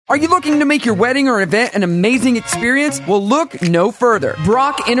Are you looking to make your wedding or event an amazing experience? Well, look no further.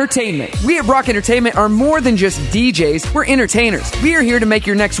 Brock Entertainment. We at Brock Entertainment are more than just DJs, we're entertainers. We are here to make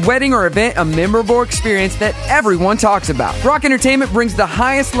your next wedding or event a memorable experience that everyone talks about. Brock Entertainment brings the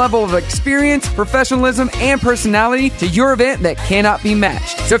highest level of experience, professionalism, and personality to your event that cannot be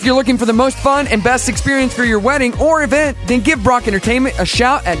matched. So if you're looking for the most fun and best experience for your wedding or event, then give Brock Entertainment a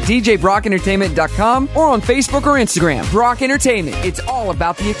shout at djbrockentertainment.com or on Facebook or Instagram. Brock Entertainment. It's all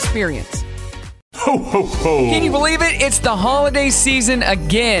about the experience. Ho, ho, ho. Can you believe it? It's the holiday season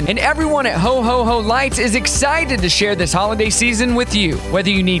again, and everyone at Ho Ho Ho Lights is excited to share this holiday season with you. Whether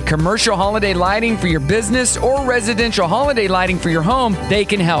you need commercial holiday lighting for your business or residential holiday lighting for your home, they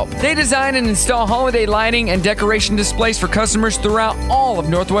can help. They design and install holiday lighting and decoration displays for customers throughout all of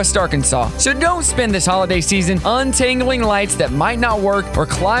Northwest Arkansas. So don't spend this holiday season untangling lights that might not work or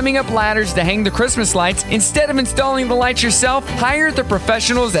climbing up ladders to hang the Christmas lights. Instead of installing the lights yourself, hire the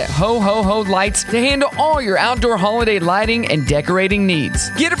professionals at Ho Ho Ho Lights to handle all your outdoor holiday lighting and decorating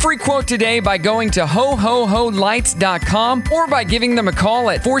needs. Get a free quote today by going to hohoholights.com or by giving them a call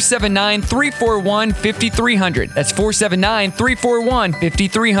at 479-341-5300. That's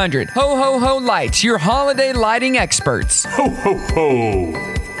 479-341-5300. Ho Ho Ho Lights, your holiday lighting experts. Ho, ho, ho.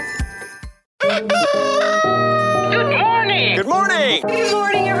 Good morning. Good morning. Good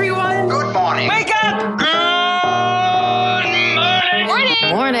morning, everyone. Good morning. Wake up. Good morning.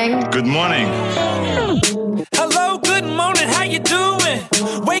 Morning. Good morning. Hello, good morning, how you doing?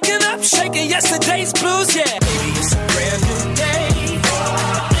 Waking up, shaking yesterday's blues, yeah. Baby, it's a brand new day.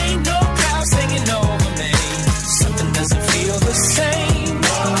 Ain't no clouds hanging over me. Something doesn't feel the same.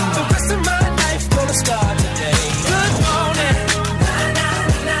 The rest of my life gonna start today. Good morning.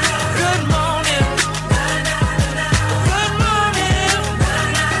 Good morning. Good morning.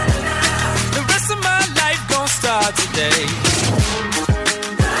 The rest of my life gonna start today.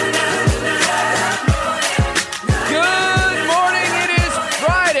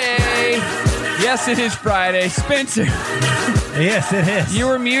 Yes, it is Friday. Spencer. Yes, it is. You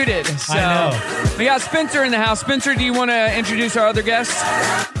were muted. So I know. We got Spencer in the house. Spencer, do you want to introduce our other guests?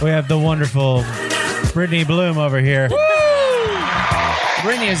 We have the wonderful Brittany Bloom over here. Woo!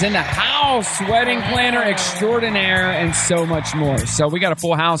 Brittany is in the house, wedding planner extraordinaire, and so much more. So we got a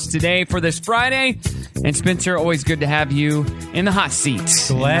full house today for this Friday. And Spencer, always good to have you in the hot seat.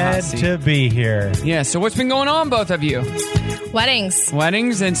 Glad to be here. Yeah, so what's been going on, both of you? Weddings.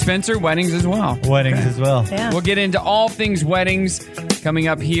 Weddings, and Spencer, weddings as well. Weddings as well. Yeah. We'll get into all things weddings coming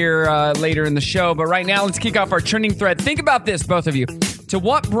up here later in the show. But right now, let's kick off our trending thread. Think about this, both of you. To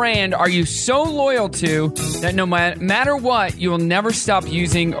what brand are you so loyal to that no matter what, you will never stop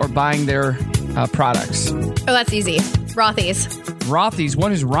using or buying their products? Oh, that's easy. Rothy's. Rothy's?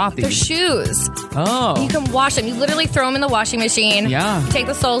 What is Rothy's? They're shoes. Oh. You can wash them. You literally throw them in the washing machine. Yeah. Take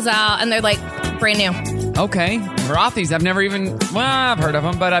the soles out, and they're like brand new. Okay. Rothy's. I've never even, I've heard of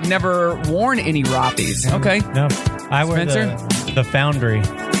them, but I've never worn any Rothy's. Okay. No, I wear Spencer? the Foundry.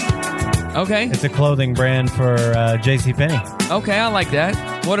 Okay. It's a clothing brand for JCPenney. Okay, I like that.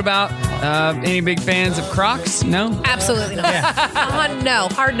 What about any big fans of Crocs? No? Absolutely not. No.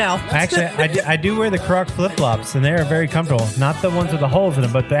 Hard no. Actually, I do wear the Croc flip-flops, and they are very comfortable. Not the ones with the holes in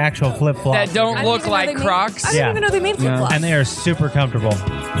them, but the actual flip-flops. That don't look like Crocs? I didn't even know they made flip-flops. And they are super comfortable.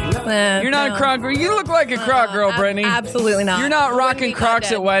 You're not a Croc girl. You look like a Croc girl, Brittany. Absolutely not. You're not rocking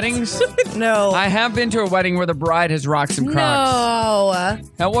Crocs at weddings? No. I have been to a wedding where the bride has rocked some Crocs. No.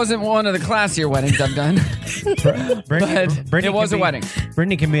 That wasn't one of the classier weddings I've done. But it was a wedding.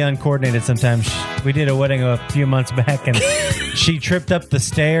 Brittany can be uncoordinated sometimes. We did a wedding a few months back, and she tripped up the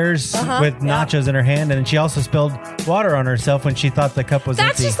stairs with nachos in her hand, and she also spilled water on herself when she thought the cup was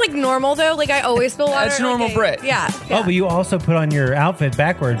That's empty. just like normal, though. Like, I always spill water. That's normal Brit. Yeah. Oh, but you also put on your outfit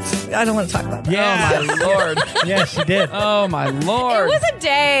backwards. I don't want to talk about that. Yeah. Oh, my Lord. Yeah, she did. Oh, my Lord.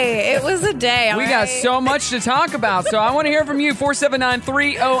 It was a day. We got so much to talk about, so I want to hear from you.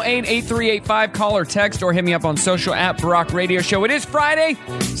 479-308-8385. Call or text or hit me up on social at Brock Radio Show. It is Friday.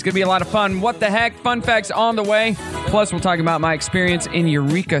 It's going to be a lot of fun. What the heck? Fun facts on the way. Plus, we'll talk about my experience in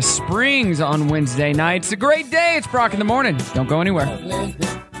Eureka Springs on Wednesday night. It's a great day. It's Brock in the Morning. Don't go anywhere.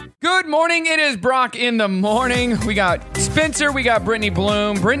 Good morning. It is Brock in the Morning. We got Spencer. We got Brittany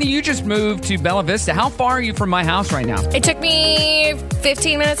Bloom. Brittany, you just moved to Bella Vista. How far are you from my house right now? It took me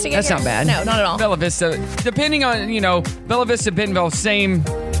 15 minutes to get That's here. not bad. No, not at all. Bella Vista, depending on, Bella Vista, Bentonville, same.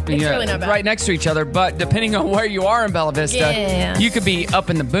 really not bad. Right next to each other, but depending on where you are in Bella Vista, Yeah. you could be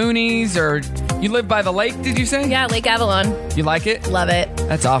up in the boonies or You live by the lake, did you say? Yeah, Lake Avalon. You like it? Love it.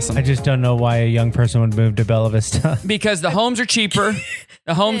 That's awesome. I just don't know why a young person would move to Bella Vista. Because the homes are cheaper.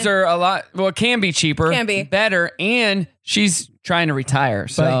 The homes are a lot, well, it can be cheaper. Can be. Better. And she's trying to retire.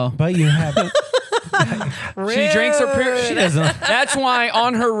 So But you have she drinks her period. she doesn't. That's why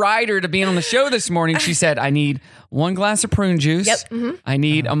on her rider to be on the show this morning, she said, I need 1 glass of prune juice. Yep. Mm-hmm. I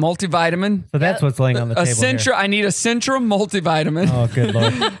need a multivitamin. So that's what's laying on the A table here. Centra, I need a Centra multivitamin. Oh, good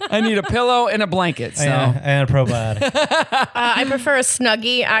Lord. I need a pillow and a blanket. So And a probiotic. I prefer a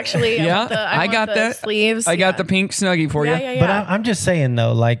Snuggie, actually. yeah, I want got the that. Sleeves. I got the pink Snuggie for you. Yeah. But I'm just saying,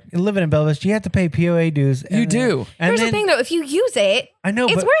 though, like living in Bella Vista, you have to pay POA dues. You do. And Here's then- the thing, though. If you use it, I know,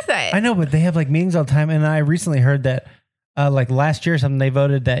 it's but- worth it. I know, but they have like meetings all the time. And I recently heard that like last year or something, they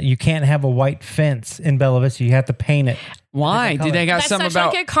voted that you can't have a white fence in Bella Vista. You have to paint it. Why? Different Do they got That's something such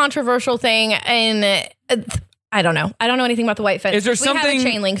about... like a controversial thing, and I don't know. I don't know anything about the white fence. Is there We something- have a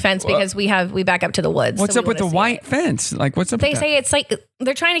chain link fence because we back up to the woods. What's so up we with the wanna see white it. fence? Like, what's up They with say it's like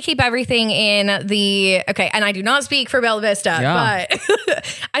they're trying to keep everything in the and I do not speak for Bella Vista, Yeah.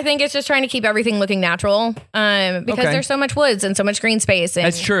 but I think it's just trying to keep everything looking natural because Okay. there's so much woods and so much green space. And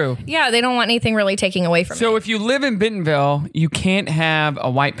That's true. Yeah, they don't want anything really taking away from it. So if you live in Bentonville, you can't have a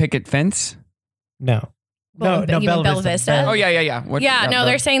white picket fence? No. Well, you mean Bella Vista? Oh, yeah. What- Yeah, no,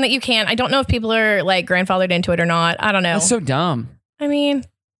 they're saying that you can't. I don't know if people are like grandfathered into it or not. I don't know. That's so dumb. I mean,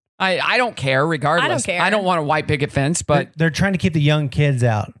 I don't care regardless. I don't care. I don't want a white picket fence, but They're trying to keep the young kids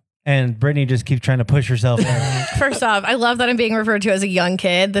out. And Brittany just keeps trying to push herself in. first off, I love that I'm being referred to as a young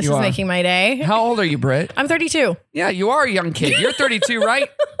kid. This You is are. making my day. how old are you, Britt? I'm 32. Yeah, you are a young kid. You're 32, right?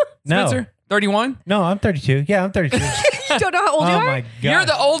 No. Spencer? 31? No, I'm 32. Yeah, I'm 32. You don't know how old you Oh are? my God. You're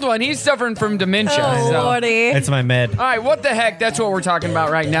the old one. He's suffering from dementia. Oh, so. Lordy. It's my med. All right, what the heck? That's what we're talking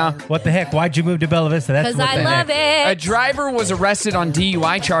about right now. What the heck? Why'd you move to Bella Vista? That's Because what I the love heck. A it. driver was arrested on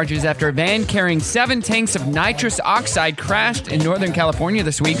DUI charges after a van carrying 7 tanks of nitrous oxide crashed in Northern California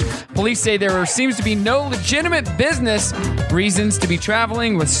this week. Police say there seems to be no legitimate business reasons to be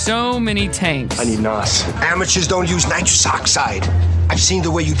traveling with so many tanks. I need NOS. Amateurs don't use nitrous oxide. I've seen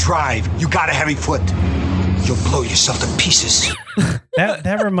the way you drive. You got a heavy foot. You'll blow yourself to pieces.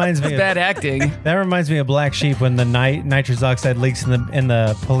 That reminds me. Bad acting. That reminds me of Black Sheep when the nitrous oxide leaks in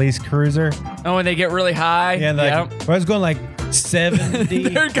the police cruiser. Oh, and they get really high. Yeah, like, I was going like 70.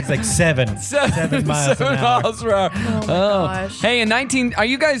 They're It's like 7 miles an hour. miles per hour. Oh, my gosh. Hey, are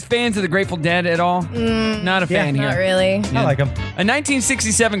you guys fans of the Grateful Dead at all? Not a fan here. Not really. I like them. A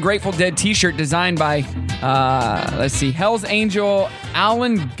 1967 Grateful Dead t-shirt designed by, Hell's Angel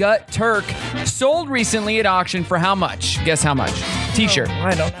Alan Gut Turk sold recently at auction for how much? Guess how much? T-shirt. I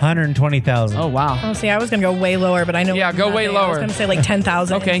don't know. 120,000. Oh, wow. Oh, see, I was going to go way lower, but I know. Yeah, go way nothing. I was lower. going to say like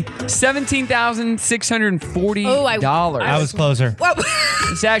 10,000. Okay, $17,640. Oh, I was closer. Whoa.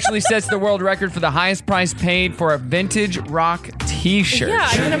 This actually sets the world record for the highest price paid for a vintage rock t-shirt. Yeah,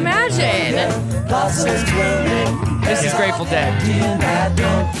 I can imagine. This is Grateful Dead.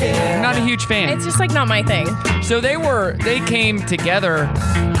 I'm not a huge fan. It's just like not my thing. So they came together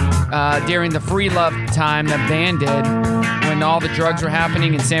during the Free Love time that band did when all the drugs were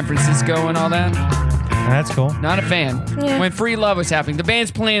happening in San Francisco and all that. That's cool. Not a fan. Yeah. When Free Love was happening, the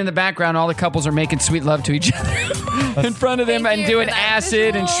band's playing in the background. All the couples are making sweet love to each other in front of them Thank and you doing for that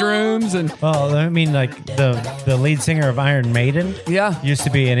acid and visual. shrooms and Well, I mean, like the lead singer of Iron Maiden yeah. used to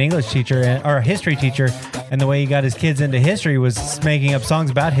be an English teacher or a history teacher, and the way he got his kids into history was making up songs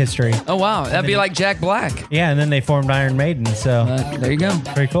about history. Oh wow, that'd be like Jack Black. Yeah, and then they formed Iron Maiden. So There you go.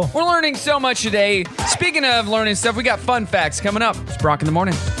 very cool. We're learning so much today. Speaking of learning stuff, we got fun facts coming up. It's Brock in the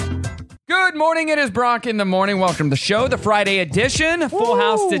Morning. Good morning. It is Brock in the Morning. Welcome to the show, the Friday edition. Full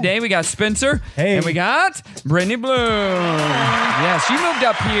house today. We got Spencer. Hey. And we got Brittany Bloom. Yes, you moved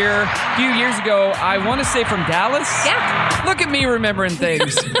up here a few years ago. I want to say from Dallas. Yeah. Look at me remembering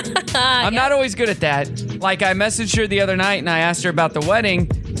things. I'm not always good at that. Like I messaged her the other night and I asked her about the wedding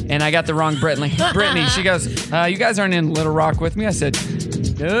and I got the wrong Brittany. She goes, you guys aren't in Little Rock with me? I said,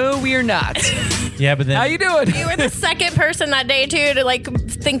 no, we are not. Yeah, but then How you doing? You were the second person that day, too, to like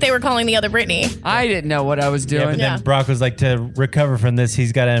think they were calling the other Brittany. I didn't know what I was yeah, doing. but then Yeah. Brock was like, to recover from this,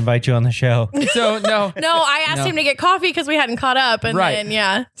 he's got to invite you on the show. So, no. No, I asked No. him to get coffee because we hadn't caught up. And Right. then,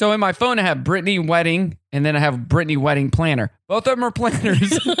 yeah. So in my phone, I have Brittany Wedding, and then I have Brittany Wedding Planner. Both of them are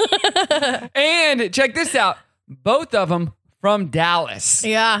planners. And check this out. Both of them from Dallas.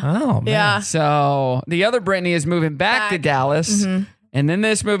 Yeah. Oh man. Yeah. So the other Brittany is moving back to Back. Dallas. And then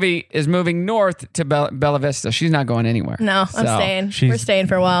this movie is moving north to Bella Vista. She's not going anywhere. No, So- I'm staying. she's- We're staying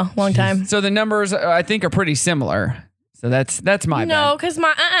for a while. Long time. So the numbers, I think, are pretty similar. So that's my No, bad. because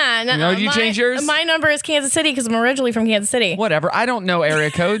my No, did you change yours? My number is Kansas City because I'm originally from Kansas City. Whatever. I don't know area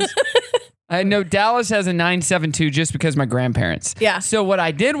codes. I know Dallas has a 972 just because my grandparents. Yeah. So what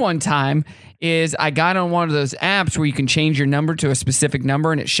I did one time is I got on one of those apps where you can change your number to a specific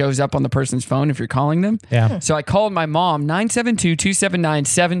number and it shows up on the person's phone if you're calling them. Yeah. So I called my mom,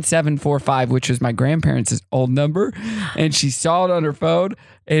 972-279-7745, which was my grandparents' old number. And she saw it on her phone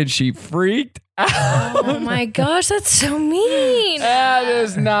and she freaked out. Oh my gosh, that's so mean. That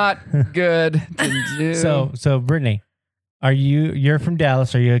is not good to do. So Brittany, you're from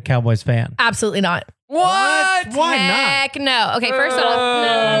Dallas. Are you a Cowboys fan? Absolutely not. What? Why Heck no. Okay, first off,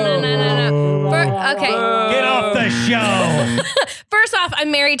 no. Okay. Get off the show. First off,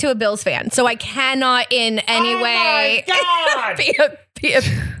 I'm married to a Bills fan, so I cannot in any way be a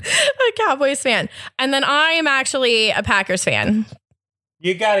Cowboys fan. And then I am actually a Packers fan.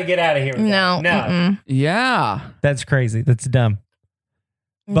 You got to get out of here. With No. that. Mm-mm. Yeah. That's crazy. That's dumb.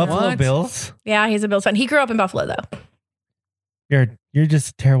 Buffalo What? Bills. Yeah, he's a Bills fan. He grew up in Buffalo, though. You're just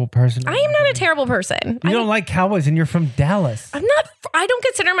a terrible person. I am not a terrible person. You don't like Cowboys, and you're from Dallas. I don't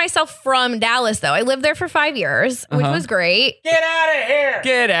consider myself from Dallas, though. I lived there for 5 years, which was great. Get out of here.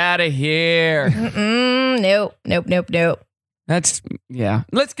 Get out of here. Nope. Yeah.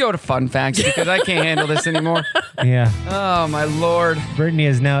 Let's go to fun facts because I can't handle this anymore. Yeah. Oh, my Lord. Brittany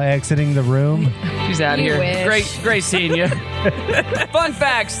is now exiting the room. She's out of You here. wish. Great seeing you. Fun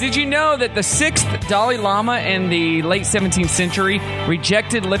facts. Did you know that the 6th Dalai Lama in the late 17th century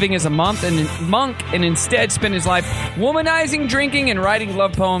rejected living as a monk and instead spent his life womanizing, drinking, and writing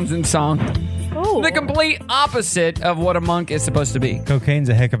love poems and song? Oh. The complete opposite of what a monk is supposed to be. Cocaine's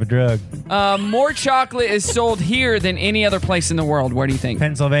a heck of a drug. More chocolate is sold here than any other place in the world. Where do you think?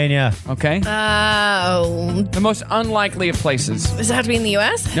 Pennsylvania. Okay. The most unlikely of places. Does it have to be in the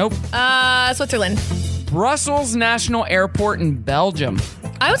U.S.? Nope. Switzerland. Brussels National Airport in Belgium.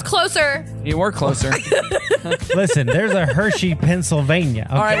 I was closer. You were closer. Listen, there's a Hershey, Pennsylvania.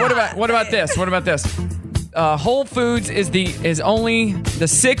 Okay. All right. What about this? Whole Foods is only the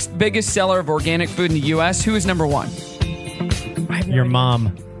 6th biggest seller of organic food in the U.S. Who is number 1? Your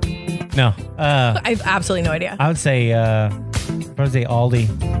mom. No. I have absolutely no idea. I would say Aldi.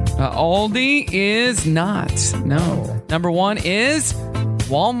 Aldi is not. No. Number 1 is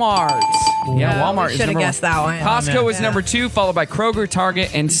Walmart. Yeah, Walmart is should have number 1. guessed that one. Costco is number 2, followed by Kroger,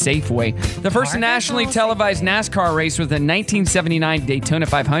 Target, and Safeway. The first nationally televised NASCAR race was the 1979 Daytona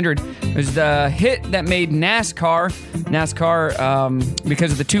 500. It was the hit that made NASCAR,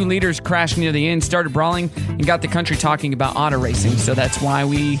 because of the 2 leaders crashed near the end, started brawling, and got the country talking about auto racing. So that's why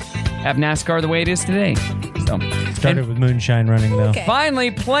we have NASCAR the way it is today. So Started with moonshine running, though. Okay.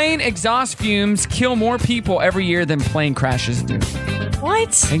 finally, plane exhaust fumes kill more people every year than plane crashes do.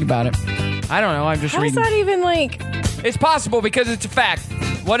 What? Think about it. I don't know. I'm just How is reading. that even like? It's possible because it's a fact.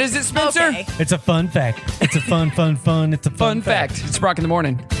 What is it, Spencer? Okay. It's a fun fact. It's a fun. It's a Fun fact. It's Brock in the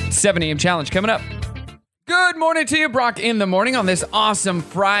Morning. 7 a.m. challenge coming up. Good morning to you, Brock in the Morning on this awesome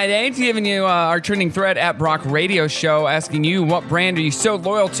Friday. Giving you our trending thread at Brock Radio Show, asking you what brand are you so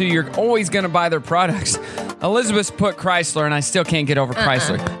loyal to you're always going to buy their products. Elizabeth put Chrysler, and I still can't get over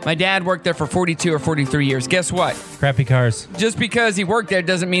Chrysler. My dad worked there for 42 or 43 years. Guess what? Crappy cars. Just because he worked there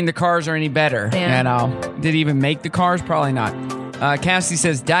doesn't mean the cars are any better. Yeah. You know, did he even make the cars? Probably not. Cassie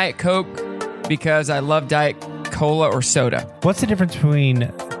says Diet Coke because I love Diet Cola or soda. What's the difference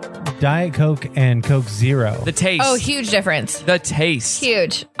between Diet Coke and Coke Zero? The taste. Oh, huge difference. The taste.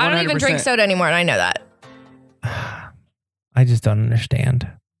 Huge. I don't even drink 100%. soda anymore, and I know that. I just don't understand.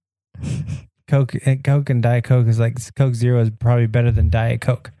 Coke and Diet Coke is like Coke Zero is probably better than Diet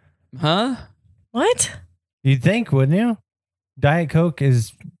Coke. Huh? What? You'd think, wouldn't you? Diet Coke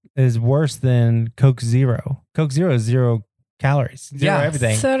is worse than Coke Zero. Coke Zero is 0 calories, zero Yeah.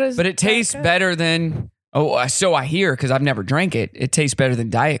 everything. So does But it tastes Diet Coke. better than, so I hear because I've never drank it. It tastes better than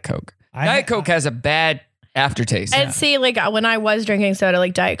Diet Coke. Diet Coke has a bad aftertaste. And see, like when I was drinking soda,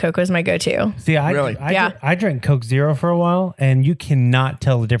 like Diet Coke was my go-to. See, Really? I drank Coke Zero for a while, and you cannot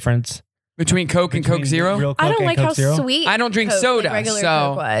tell the difference Between Coke and Coke between Zero? real Coke I don't and like Coke how Zero. sweet. I don't drink Coke, soda, like regular so-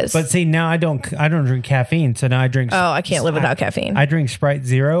 Coke was. But see, now I don't drink caffeine, so now I drink. Oh, I can't live without caffeine. I drink Sprite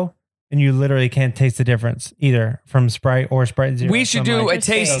Zero, and you literally can't taste the difference either from Sprite or Sprite Zero. We should So I'm do like, a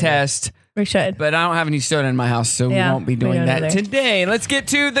taste test, we should. but I don't have any soda in my house, so Yeah, we won't be we doing don't that either. today. Let's get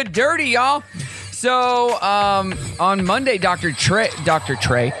to the dirty, y'all. So on Monday, Dr. Dre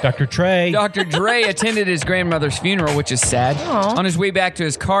attended his grandmother's funeral, which is sad. Aw. On his way back to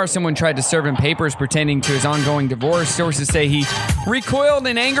his car, someone tried to serve him papers pertaining to his ongoing divorce. Sources say he recoiled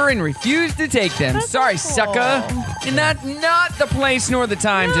in anger and refused to take them. Sorry, sucker. And that's not the place nor the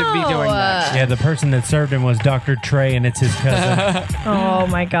time to be doing that. Yeah, the person that served him was Dr. Trey, and it's his cousin. Oh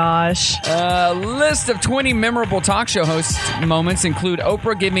my gosh. A list of 20 memorable talk show host moments include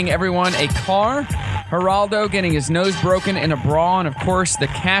Oprah giving everyone a car, Geraldo getting his nose broken in a brawl, and of course the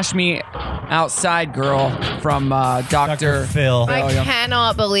Cash Me Outside girl from Dr. Phil. I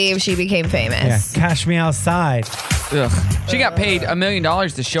cannot believe she became Yeah, famous. cash me outside. Ugh. She got paid $1 million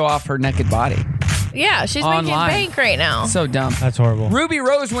to show off her naked body. Yeah, she's making Online. bank right now. So dumb. That's horrible. Ruby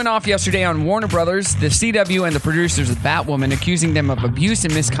Rose went off yesterday on Warner Brothers, the CW, and the producers of Batwoman, accusing them of abuse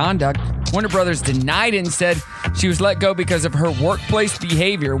and misconduct. Warner Brothers denied it and said she was let go because of her workplace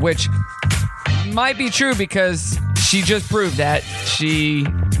behavior, which might be true because she just proved that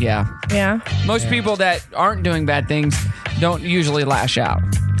Yeah, most people that aren't doing bad things don't usually lash out.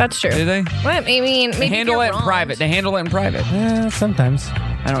 that's true. Do they? What? I mean, They maybe handle if it you're in private. wronged. They handle it in private. Yeah, sometimes.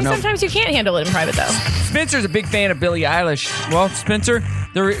 I don't know. Sometimes you can't handle it in private, though. Spencer's a big fan of Billie Eilish. Well, Spencer,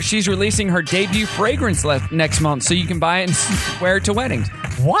 she's releasing her debut fragrance next month, so you can buy it and wear it to weddings.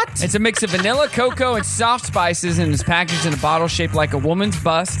 What? It's a mix of vanilla, cocoa, and soft spices, and is packaged in a bottle shaped like a woman's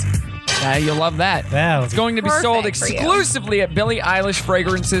bust. You'll love that. Yeah. It's going to be sold Perfect for you. exclusively at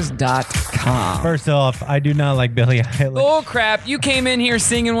BillieEilishFragrances.com. First off, I do not like Billie Eilish. Oh, crap. You came in here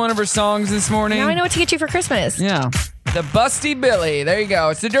singing one of her songs this morning. Now I know what to get you for Christmas. Yeah. The Busty Billy. There you go.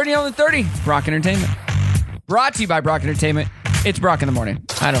 It's the Dirty on the 30. Brock Entertainment. Brought to you by Brock Entertainment. It's Brock in the morning.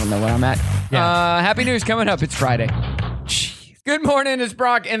 I don't know where I'm at. Yeah. Happy news coming up. It's Friday. Jeez. Good morning. It's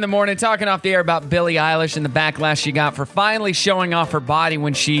Brock in the morning, talking off the air about Billie Eilish and the backlash she got for finally showing off her body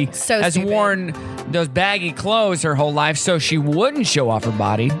when she has stupid. worn those baggy clothes her whole life so she wouldn't show off her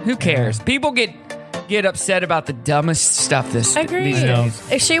body. Who cares? People get upset about the dumbest stuff these Agreed.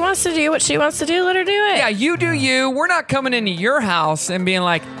 days. If she wants to do what she wants to do, let her do it. Yeah, you do you. We're not coming into your house and being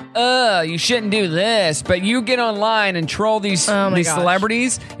like, you shouldn't do this. But you get online and troll these gosh.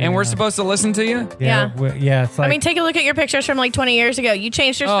 celebrities, and we're supposed to listen to you? Yeah. Yeah, it's like. I mean, take a look at your pictures from like 20 years ago. You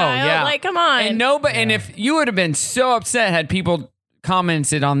changed your style. Like, come on. And and if you would have been so upset had people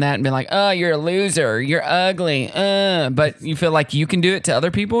commented on that and been like, you're a loser, you're ugly, but you feel like you can do it to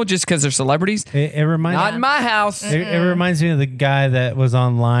other people just because they're celebrities? it reminds Not in my house. It reminds me of the guy that was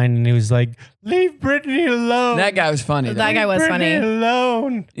online and he was like, "Leave Britney alone." That guy was funny. That though. guy was Britney funny.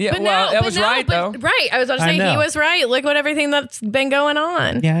 alone. Yeah, But well, no, that but was no, right, though. but- Right. I was about to I say know. he was right. Look what everything that's been going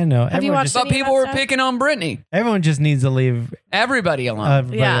on. Yeah, I know. Have you watched But any of people that were stuff? picking on Britney. Everyone just needs to leave Everybody alone.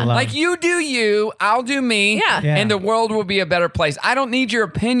 everybody Yeah. alone. Like you do you, I'll do me, Yeah. Yeah. and the world will be a better place. I don't need your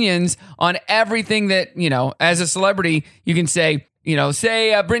opinions on everything that, as a celebrity, you can say,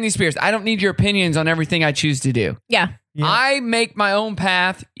 say Britney Spears. I don't need your opinions on everything I choose to do. Yeah. Yeah. I make my own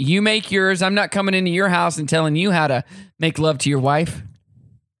path. You make yours. I'm not coming into your house and telling you how to make love to your wife.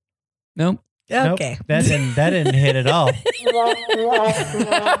 Nope. Nope, that didn't hit at all.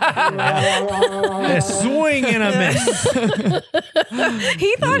 A swing and a miss.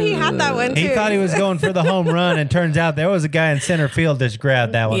 He thought he had that one too. He thought he was going for the home run, and turns out there was a guy in center field that just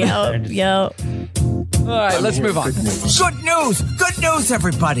grabbed that one. Yep. All right, let's move on. Good news! Good news,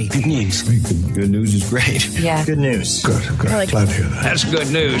 everybody! Good news. Good news is great. Yeah. Good news. Good. Glad to hear that. That's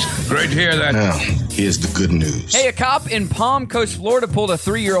good news. Great to hear that. Now, here's the good news. Hey, a cop in Palm Coast, Florida pulled a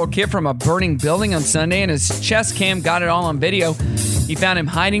 3-year-old kid from a burning building on Sunday, and his chest cam got it all on video. He found him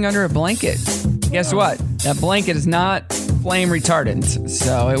hiding under a blanket. Guess what? That blanket is not flame retardant,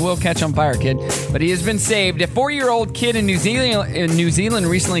 so it will catch on fire, kid. But he has been saved. A 4-year-old kid in New Zealand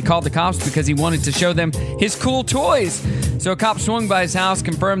recently called the cops because he wanted to show them his cool toys. So a cop swung by his house,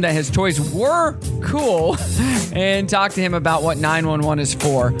 confirmed that his toys were cool, and talked to him about what 911 is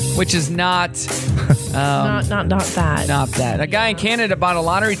for, which is not Not that. Not that. A guy in Canada bought a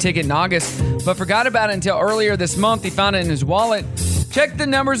lottery ticket in August, but forgot about it until earlier this month. He found it in his wallet, checked the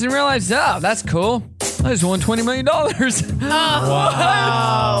numbers, and realized, that's cool. I just won $20 million. Oh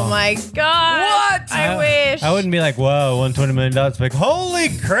my God. What? I wish. I wouldn't be like, "Whoa, won $20 million." Like, holy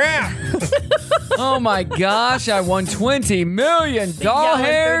crap! Oh my gosh, I won $20 million. Doll Yelling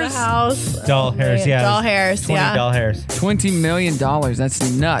through hairs? the house. Doll hairs, yeah. Doll hairs, 20 yeah. doll hairs. $20 million.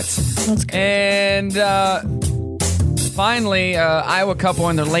 That's nuts. That's crazy. And Finally, Iowa couple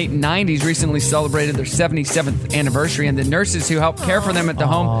in their late 90s recently celebrated their 77th anniversary, and the nurses who helped care for them at the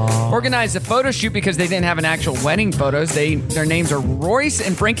home organized a photo shoot because they didn't have an actual wedding photos. Their names are Royce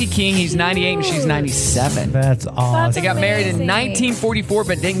and Frankie King. He's 98 and she's 97. That's awesome. They got married in 1944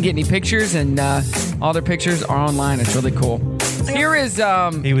 but didn't get any pictures, and all their pictures are online. It's really cool. Here is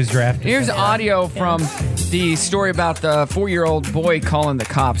he was drafted. Here's audio from the story about the 4-year-old boy calling the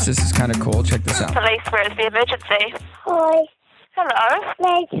cops. This is kind of cool. Check this out. Police, where is the emergency? Hi, Hello?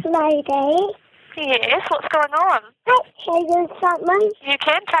 nice lady. Yes, what's going on? I'll tell you something. You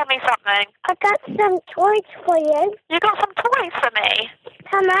can tell me something. I got some toys for you. You got some toys for me?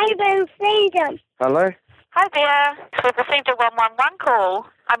 Come over and see them. Hello? Hi there. We've received a 111 call.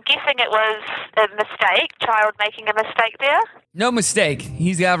 I'm guessing it was a mistake, child making a mistake there. No mistake.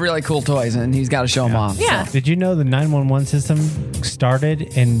 He's got really cool toys, and he's got to show them off. Yeah. Did you know the 911 system started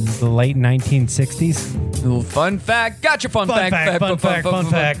in the late 1960s? Little fun fact. Got your fun fact. Fun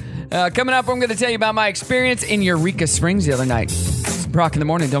fact. Coming up, I'm going to tell you about my experience in Eureka Springs the other night. It's Brock in the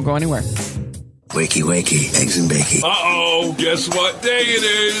morning. Don't go anywhere. Wakey, wakey, eggs and bacon. Uh-oh, guess what day it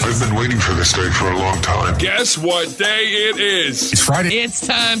is? I've been waiting for this day for a long time. Guess what day it is? It's Friday. It's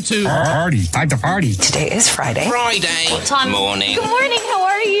time to Party. Time to party. Today is Friday. Friday. What time? Morning. Good morning. How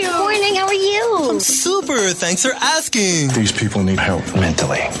are you? Morning, how are you? Super, thanks for asking. These people need help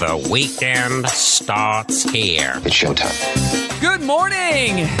mentally. The weekend starts here. It's showtime. Good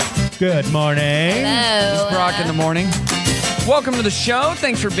morning. Good morning. Hello. It's Brock in the morning. Welcome to the show.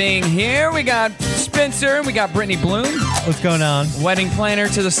 Thanks for being here. We got Spencer and we got Brittany Bloom. What's going on? Wedding planner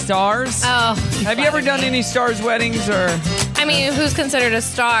to the stars. Oh. Have you ever done any stars weddings or? I mean, who's considered a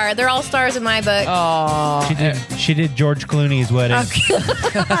star? They're all stars in my book. Oh, She did George Clooney's wedding.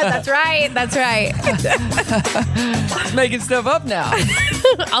 That's right. That's right. It's making stuff up now.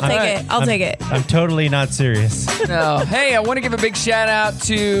 I'll take it. I'll take it. I'm totally not serious. No. Hey, I want to give a big shout out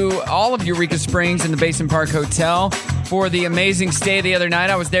to all of Eureka Springs and the Basin Park Hotel for the amazing stay the other night.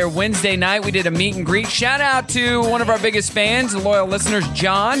 I was there Wednesday night. We did a meet and greet. Shout out to one of our biggest fans, loyal listeners,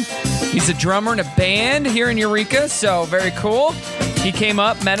 John. He's a drummer in a band here in Eureka, so very cool. He came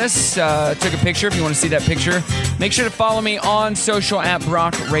up, met us, took a picture. If you want to see that picture, make sure to follow me on social at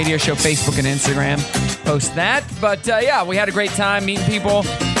Brock Radio Show, Facebook and Instagram. Post that. But yeah, we had a great time meeting people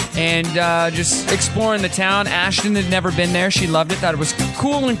and just exploring the town. Ashton had never been there. She loved it. Thought it was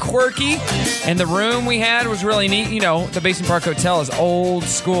cool and quirky. And the room we had was really neat. You know, the Basin Park Hotel is old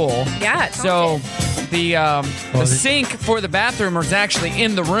school. Yeah. It's So the Well, sink for the bathroom was actually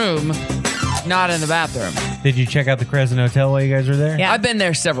in the room, not in the bathroom. Did you check out the Crescent Hotel while you guys were there? Yeah. I've been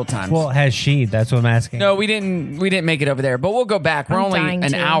there several times. Well, has she? That's what I'm asking. No, we didn't make it over there, but we'll go back. We're I'm only dying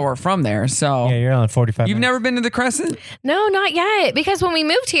an to. hour from there, so Yeah, you're on 45 you've minutes. never been to the Crescent? No, not yet. Because when we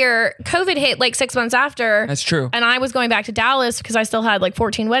moved here, COVID hit like 6 months after. That's true. And I was going back to Dallas because I still had like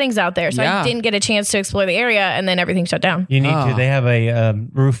 14 weddings out there. So Yeah. I didn't get a chance to explore the area, and then everything shut down. You need Oh. to. They have a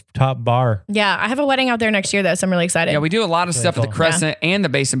rooftop bar. Yeah, I have a wedding out there next year though, so I'm really excited. Yeah, we do a lot of stuff at the cool. Crescent and the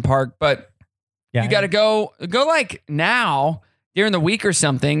Basin Park, but Yeah, you got to go like now during the week or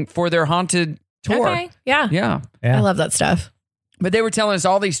something for their haunted tour. Okay. Yeah. Yeah. Yeah. I love that stuff. But they were telling us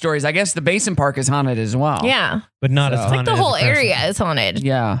all these stories. I guess the Basin Park is haunted as well. Yeah. but not So- as It's fun. Like the as whole Crescent. area is haunted.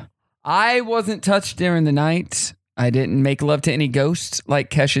 Yeah. I wasn't touched during the night. I didn't make love to any ghosts like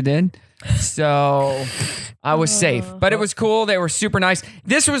Kesha did. So I was safe, but it was cool. They were super nice.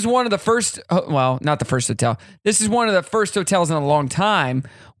 This was one of the first, well, not the first hotel. This is one of the first hotels in a long time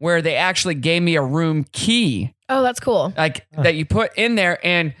where they actually gave me a room key, Oh, that's cool. like that you put in there.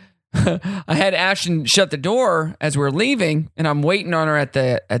 And I had Ashton shut the door as we're leaving, and I'm waiting on her at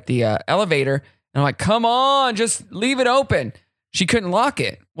the elevator. And I'm like, come on, just leave it open. She couldn't lock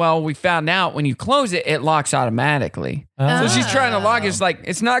it. Well, we found out when you close it, it locks automatically. Oh. So she's trying to lock it. It's like,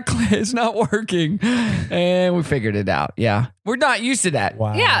 it's not working. And we figured it out. Yeah. We're not used to that.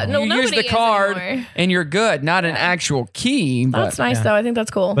 Wow. Yeah, no, you nobody use the is card anymore. and you're good, not an actual key. But That's nice yeah. though. I think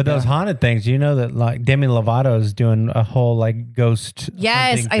that's cool. But those haunted things, you know that like Demi Lovato is doing a whole like ghost.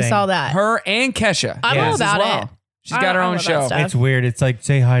 yes, hunting I thing. saw that. her and Kesha. I'm all as about well. it. She's got her I own love that show. stuff. It's weird. It's like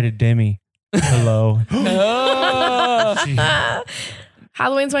say hi to Demi. Hello. Oh.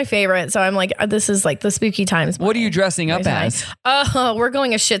 Halloween's my favorite, so I'm like, this is like the spooky times. What are you dressing up Always as? nice. Oh, we're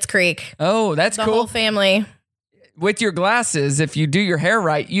going to Schitt's Creek. Oh, that's The cool. whole family. With your glasses, if you do your hair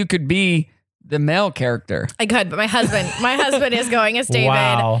right, you could be the male character. I could, but my husband is going as David.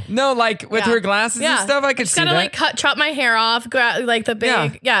 Wow. No, like with Yeah. her glasses and stuff, I could just see gotta that. like chop my hair off, like the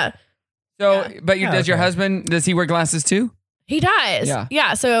big, yeah. So, but Yeah, does your okay. husband, does he wear glasses too? He does. Yeah.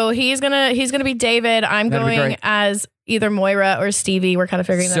 Yeah. So he's gonna be David. I'm That'd be going great. as either Moira or Stevie. We're kind of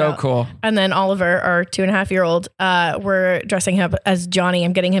figuring that So out. cool. And then Oliver, our 2.5-year-old, we're dressing him up as Johnny.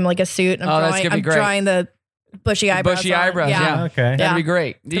 I'm getting him like a suit. And Oh, that's gonna be great. drawing the bushy eyebrows. Bushy on. eyebrows, yeah. Okay. That'd be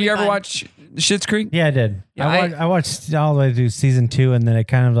great. It's Did gonna you be ever fun. watch Schitt's Creek? Yeah, I did. Yeah, I watched all the way through season 2, and then it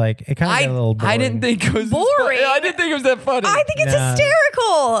kind of got a little boring. I didn't think it was Boring? I didn't think it was that funny. I think it's Nah.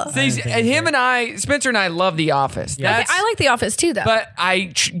 hysterical. See, him and Spencer and I love The Office. Okay, I like The Office too, though. But I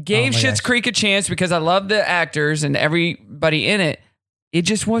gave Oh my Schitt's gosh. Creek a chance because I love the actors and everybody in it. It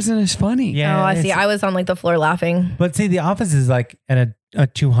just wasn't as funny. Yeah, oh, I see. it's- I was on like the floor laughing. But see, The Office is like at a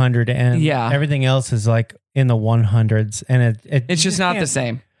 200, and Yeah. everything else is like in the 100s, and It's just not the can't-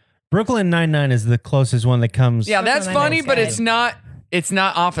 same. Brooklyn Nine-Nine is the closest one that comes. Yeah, that's Brooklyn funny, Nine-Nine's but good. it's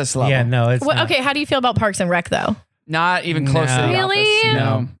not Office level. Yeah, no, it's Well, not. okay, how do you feel about Parks and Rec though? Not even close to No. The Really? Office.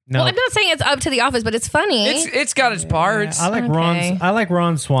 No. No, Well, I'm not saying it's up to The Office, but it's funny. It's got its parts. I like Okay.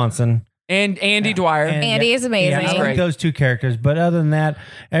 Ron Swanson. And Andy Dwyer. Andy is amazing. Yeah, I great. like those two characters, but other than that,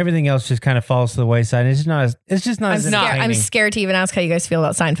 everything else just kind of falls to the wayside. It's just not as I'm scared to even ask how you guys feel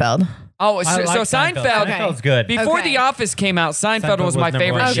about Seinfeld. Oh, I so, like so Seinfeld. Seinfeld. Seinfeld's good. Before Okay. The Office came out, Seinfeld Seinfeld was my was number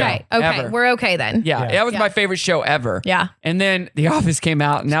favorite one. show. Okay, okay, Ever. we're okay then. Yeah, that was Yeah. my favorite show ever. Yeah. And then The Office came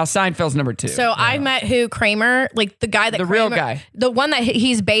out, and now Seinfeld's number 2. So I met Kramer, like the guy that The real Kramer- guy. the one that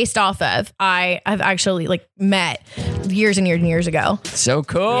he's based off of. I have actually like met years and years and years ago. So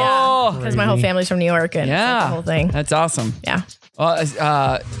cool. Because my whole family's from New York and Yeah. the whole thing. That's awesome. Yeah.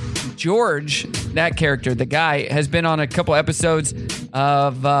 George, that character, the guy, has been on a couple episodes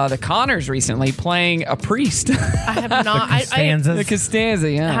of The Conners recently, playing a priest. I have not. The Costanza,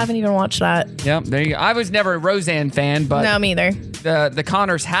 I yeah. haven't even watched that. Yep, there you go. I was never a Roseanne fan, but No, me either. the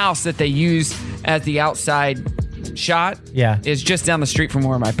Conners house that they use as the outside shot is just down the street from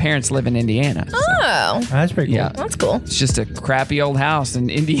where my parents live in Indiana. Oh, that's pretty cool. Yeah. That's cool. It's just a crappy old house in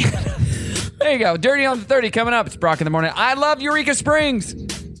Indiana. There you go. Dirty on the 30 coming up. It's Brock in the morning. I love Eureka Springs.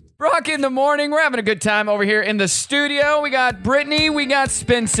 Brock in the morning. We're having a good time over here in the studio. We got Brittany. We got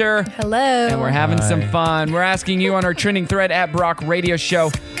Spencer. Hello. And we're having some fun. We're asking you on our trending thread at Brock Radio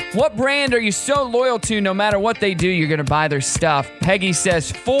Show, what brand are you so loyal to no matter what they do, you're going to buy their stuff? Peggy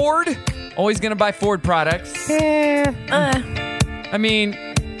says Ford. Always going to buy Ford products. I mean,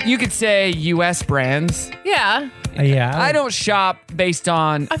 you could say U.S. brands. Yeah. Yeah. I don't shop based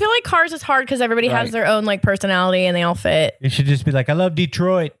on. I feel like cars is hard because everybody has Right. their own like personality and they all fit. It should just be like, I love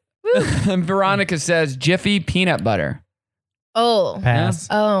Detroit. And Veronica says Jiffy peanut butter. Oh. Pass.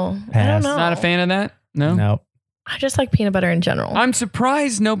 Oh. I Pass. don't know. Not a fan of that? No? No. I just like peanut butter in general. I'm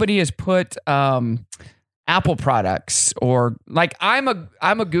surprised nobody has put Apple products or like I'm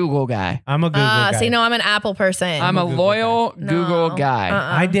a Google guy. I'm a Google guy. See, no, I'm an Apple person. I'm a loyal Google No. guy.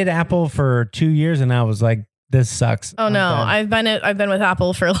 I did Apple for 2 years, and I was like, this sucks. Oh I'm no, done. I've been with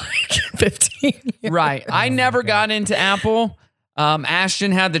Apple for like 15 years. Right. I never got into Apple.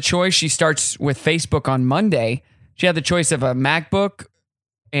 Ashton had the choice. She starts with Facebook on Monday. She had the choice of a MacBook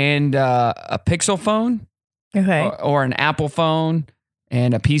and a Pixel phone Okay. or an Apple phone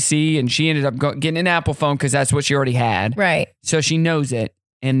and a PC. And she ended up getting an Apple phone because that's what she already had. Right. So she knows it.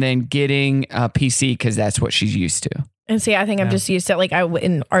 And then getting a PC because that's what she's used to. And see, I think I'm just used to like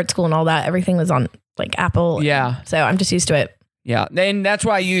in art school and all that. Everything was on like Apple. Yeah. So I'm just used to it. Yeah. And that's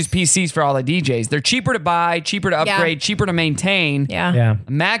why I use PCs for all the DJs. They're cheaper to buy, cheaper to Yeah. upgrade, cheaper to maintain. Yeah. Yeah.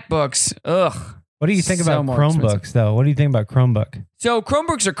 MacBooks, ugh. What do you think So about more Chromebooks, expensive. though? What do you think about Chromebook? So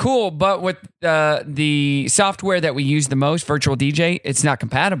Chromebooks are cool, but with the software that we use the most, Virtual DJ, it's not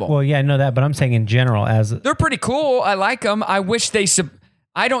compatible. Well, yeah, I know that, but I'm saying in general as They're pretty cool. I like them. I wish they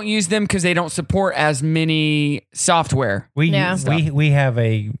I don't use them because they don't support as many software. we have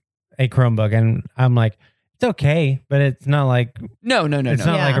a Chromebook, and I'm like, it's okay, but it's not like No. it's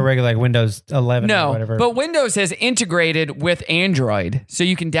not like a regular like Windows 11 or No, whatever. but Windows has integrated with Android, so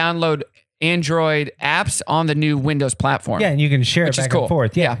you can download Android apps on the new Windows platform. yeah, and you can share which it is back cool. and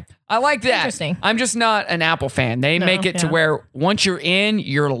forth. Yeah. I like that. Interesting. I'm just not an Apple fan. They No, make it to yeah. where once you're in,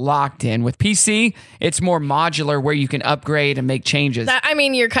 you're locked in. With PC, it's more modular where you can upgrade and make changes. That, I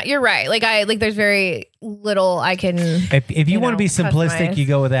mean, you're right. Like there's very little I can. If you want to be simplistic, customize. you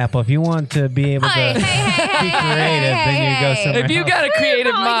go with Apple. If you want to be able to be creative, then you go somewhere if you else. got a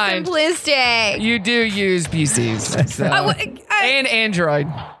creative mind, simplistic. you do use PCs so. And Android.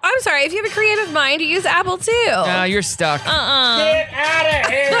 I'm sorry. If you have a creative mind, you use Apple too. You're stuck. Get out of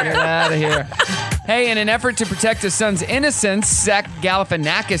here. Get out of here. Hey, in an effort to protect his son's innocence, Zach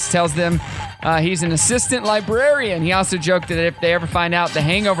Galifianakis tells them He's an assistant librarian. He also joked that if they ever find out the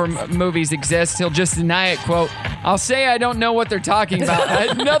Hangover movies exist, he'll just deny it. Quote, I'll say I don't know what they're talking about. I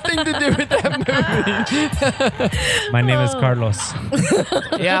had nothing to do with that movie. My name is Carlos.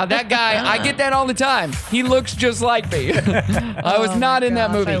 Yeah, that guy, I get that all the time. He looks just like me. I was not in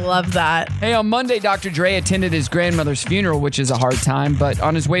that movie. I love that. Hey, on Monday, Dr. Dre attended his grandmother's funeral, which is a hard time. But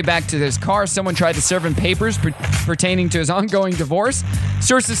on his way back to his car, someone tried to serve him papers pertaining to his ongoing divorce.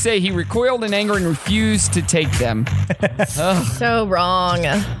 Sources say he recoiled in anger and refused to take them. So wrong.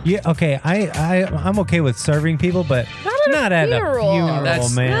 Yeah, okay. I'm okay with serving people, but not at a funeral,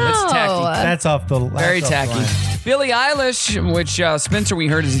 man. That's tacky. That's off the Very tacky. Billie Eilish, which Spencer, we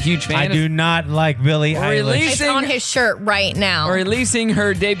heard, is a huge fan I of. do not like Billie Eilish. It's on his shirt right now. Releasing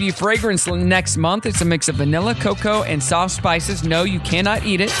her debut fragrance next month. It's a mix of vanilla, cocoa, and soft spices. No, you cannot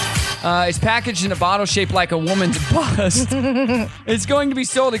eat it. It's packaged in a bottle shaped like a woman's bust. It's going to be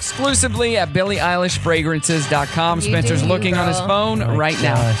sold exclusively at BillieEilishFragrances.com. Spencer's looking on his phone right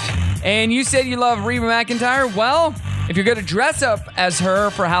now. And you said you love Reba McEntire? Well, if you're going to dress up as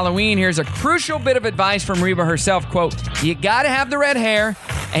her for Halloween, here's a crucial bit of advice from Reba herself. Quote, you got to have the red hair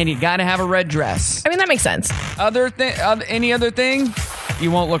and you got to have a red dress. I mean, that makes sense. Any other thing,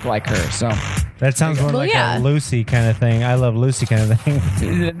 you won't look like her. So that sounds more like a Lucy kind of thing. I love Lucy kind of thing.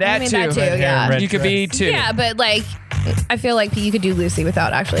 That too, yeah. You could be too. Yeah, but like, I feel like you could do Lucy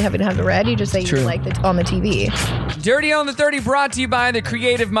without actually having to have the red. You just say you like it on the TV. Dirty on the 30 brought to you by the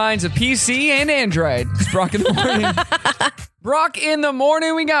creative minds of PC and Android. It's Brock in the morning. Brock in the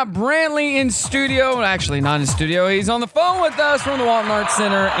morning. We got Brantley in studio. Well, actually, not in studio. He's on the phone with us from the Walton Arts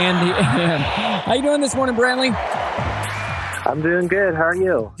Center and the AM. How you doing this morning, Brantley? I'm doing good. How are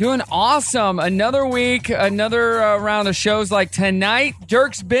you? Doing awesome. Another week, another round of shows like tonight.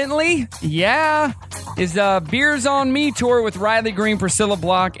 Dierks Bentley, is Beers on Me tour with Riley Green, Priscilla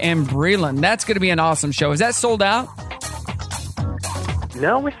Block, and Breland. That's going to be an awesome show. Is that sold out?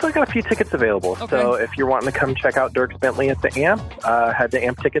 No, we still got a few tickets available. Okay. So if you're wanting to come check out Dierks Bentley at the AMP, head to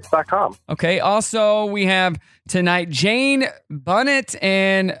amptickets.com. Okay. Also, we have tonight Jane Bunnett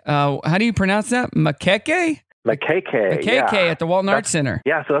and how do you pronounce that? Makeke at the Walton Arts Center.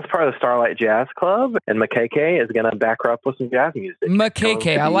 Yeah, so that's part of the Starlight Jazz Club, and Makeke is going to back her up with some jazz music.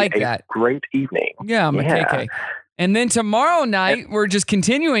 Makeke, I like that. Great evening. Yeah, Makeke. And then tomorrow night, we're just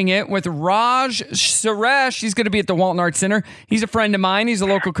continuing it with Raj Suresh. He's going to be at the Walton Arts Center. He's a friend of mine. He's a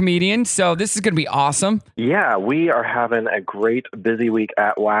local comedian. So this is going to be awesome. Yeah, we are having a great busy week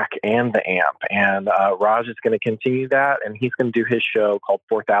at WAC and the AMP. And Raj is going to continue that. And he's going to do his show called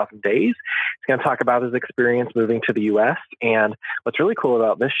 4,000 Days. He's going to talk about his experience moving to the U.S. And what's really cool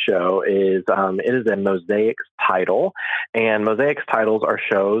about this show is it is a Mosaics title. And Mosaics titles are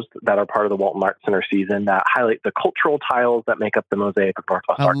shows that are part of the Walton Arts Center season that highlight the cultural tiles that make up the mosaic of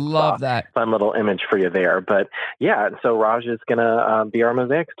Northwest Arkansas. I love that. Fun little image for you there. But yeah, so Raj is going to be our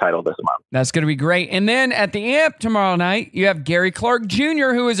Mosaics title this month. That's going to be great. And then at the AMP tomorrow night, you have Gary Clark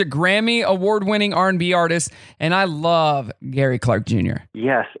Jr., who is a Grammy award-winning R&B artist. And I love Gary Clark Jr.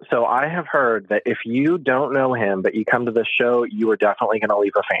 Yes. So I have heard that if you don't know him, but you come to the show, you are definitely going to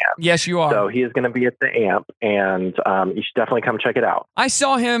leave a fan. Yes, you are. So he is going to be at the AMP, and you should definitely come check it out. I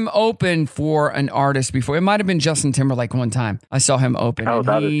saw him open for an artist before. It might have been Justin Timberlake one time. I saw him open. Oh,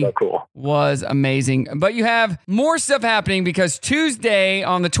 that is so cool. Was amazing. But you have more stuff happening because Tuesday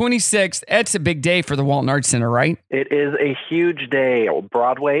on the 26th, it's a big day for the Walton Arts Center, right? It is a huge day.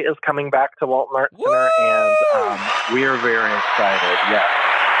 Broadway is coming back to Walton Arts Center, and we are very excited. Yes.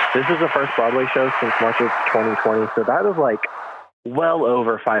 This is the first Broadway show since March of 2020, so that is like well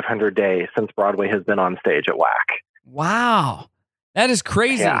over 500 days since Broadway has been on stage at WAC. Wow. That is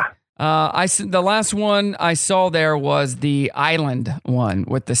crazy. Yeah. The last one I saw there was the Island one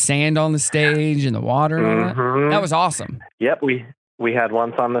with the sand on the stage and the water. Mm-hmm. That was awesome. Yep, we had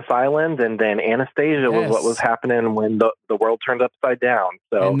Once on This Island, and then Anastasia was what was happening when the world turned upside down.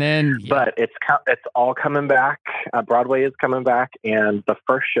 So, and then, but it's all coming back. Broadway is coming back, and the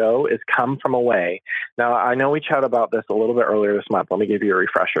first show is Come From Away. Now, I know we chatted about this a little bit earlier this month. Let me give you a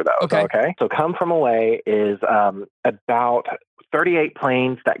refresher, though. Okay. So Come From Away is about 38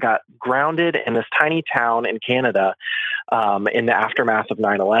 planes that got grounded in this tiny town in Canada in the aftermath of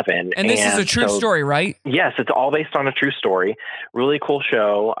 9/11. And this is a true story, right? Yes, it's all based on a true story. Really cool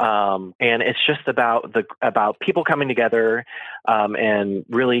show. And it's just about people coming together and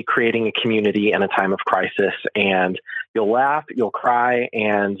really creating a community in a time of crisis. And you'll laugh, you'll cry,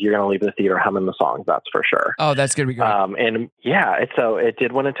 and you're going to leave the theater humming the songs. That's for sure. Oh, that's going to be great. And yeah, it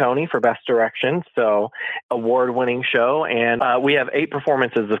did win a Tony for Best Direction. So award-winning show. And we have 8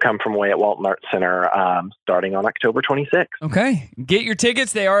 performances that come from way at Walton Arts Center starting on October 26th. Okay. Get your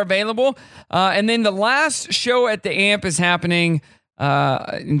tickets. They are available. And then the last show at the AMP is happening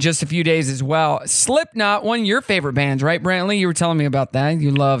in just a few days as well. Slipknot, one of your favorite bands, right, Brantley? You were telling me about that.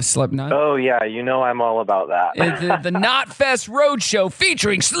 You love Slipknot. Oh, yeah. You know I'm all about that. the Knotfest Roadshow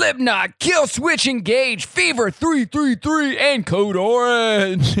featuring Slipknot, Killswitch Engage, Fever 333, and Code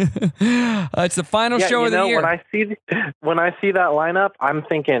Orange. It's the final show of the year. When I see that lineup, I'm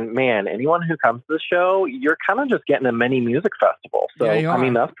thinking, man, anyone who comes to the show, you're kind of just getting a mini music festival. So, I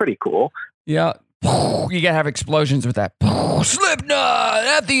mean, that's pretty cool. Yeah. You gotta have explosions with that. Slipknot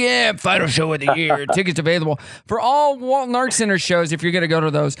at the AMP, final show of the year. Tickets available for all Walton Arts Center shows. If you're gonna go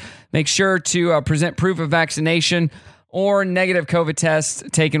to those, make sure to present proof of vaccination or negative COVID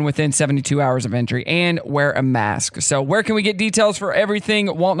test taken within 72 hours of entry, and wear a mask. So where can we get details for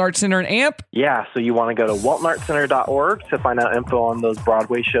everything Walton Arts Center and AMP? Yeah, so you want to go to waltonartscenter.org to find out info on those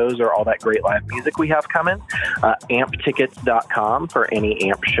Broadway shows or all that great live music we have coming. amptickets.com for any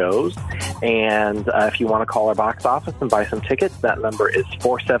AMP shows. And if you want to call our box office and buy some tickets, that number is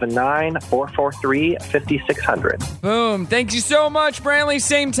 479-443-5600. Boom. Thank you so much, Brantley.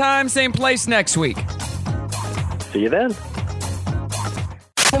 Same time, same place next week. See you then. In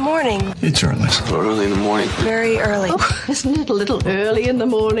the morning. It's early. Early in the morning. Very early. Oh, isn't it a little early in the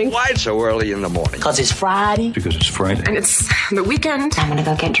morning? Why so early in the morning? Because it's Friday. Because it's Friday. And it's the weekend. I'm gonna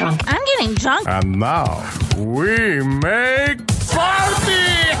go get drunk. I'm getting drunk. And now we make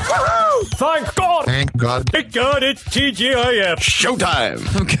party! Thank God! Thank God. Thank God it's TGIF. Showtime!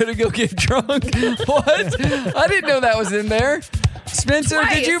 I'm gonna go get drunk. What? I didn't know that was in there. Spencer,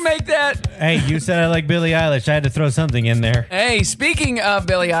 did you make that? Hey, you said I like Billie Eilish. I had to throw something in there. Hey, speaking of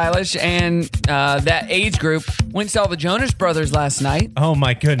Billie Eilish and that age group, went and saw the Jonas Brothers last night. Oh,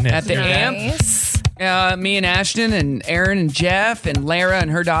 my goodness. At the AMP. Me and Ashton and Aaron and Jeff and Lara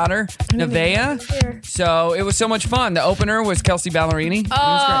and her daughter, Nevaeh. So it was so much fun. The opener was Kelsey Ballerini. Oh,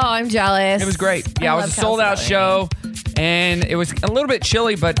 I'm jealous. It was great. Yeah, it was a sold-out show. And it was a little bit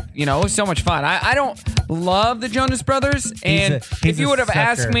chilly, but, you know, it was so much fun. I don't love the Jonas Brothers. And if you would have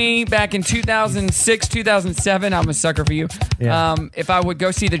asked me back in 2006, 2007, I'm a sucker for you. Yeah. If I would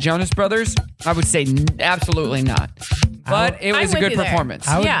go see the Jonas Brothers, I would say absolutely not. But it was a good performance.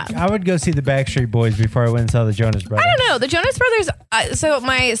 I would go see the Backstreet Boys before I went and saw the Jonas Brothers. I don't know. The Jonas Brothers, so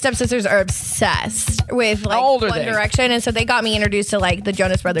my stepsisters are obsessed with like One Direction. And so they got me introduced to like the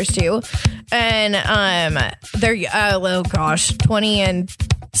Jonas Brothers too. And they're, 20 and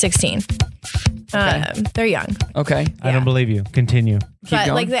 16. They're young. Okay. I don't believe you. Continue.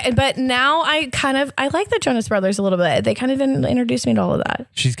 But now I like the Jonas Brothers a little bit. They kind of didn't introduce me to all of that.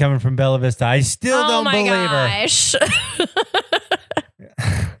 She's coming from Bella Vista. I still don't believe her.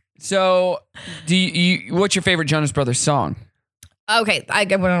 So, what's your favorite Jonas Brothers song? Okay, I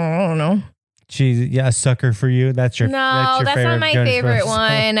don't know. She's a sucker for you. That's your that's not my Jonas favorite Brothers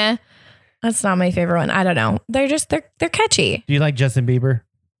one. song. That's not my favorite one. I don't know. They're catchy. Do you like Justin Bieber?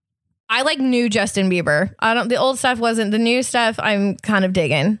 I like new Justin Bieber. The old stuff wasn't. The new stuff I'm kind of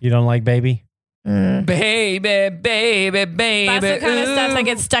digging. You don't like Baby? Baby, baby, baby. That's the kind of stuff that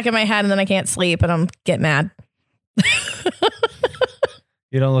gets stuck in my head and then I can't sleep and I'm get mad.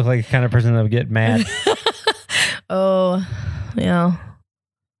 You don't look like the kind of person that would get mad. Oh, yeah.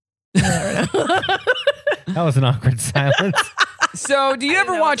 You never know. That was an awkward silence. So, do you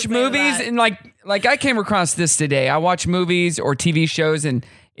ever watch movies and like I came across this today. I watch movies or TV shows and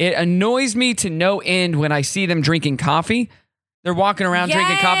it annoys me to no end when I see them drinking coffee. They're walking around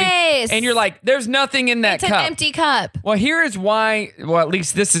drinking coffee and you're like, there's nothing in that cup. It's an empty cup. Well, here is why, at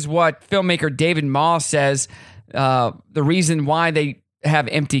least this is what filmmaker David Moss says, the reason why they have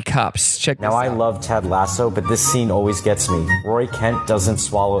empty cups. Check this out. Now, I love Ted Lasso, but this scene always gets me. Roy Kent doesn't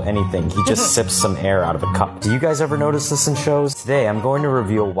swallow anything. He just sips some air out of a cup. Do you guys ever notice this in shows? Today, I'm going to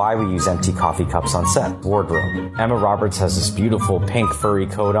reveal why we use empty coffee cups on set. Wardrobe. Emma Roberts has this beautiful pink furry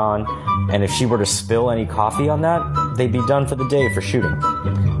coat on, and if she were to spill any coffee on that, they'd be done for the day for shooting.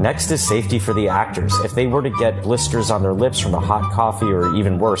 Next is safety for the actors. If they were to get blisters on their lips from a hot coffee, or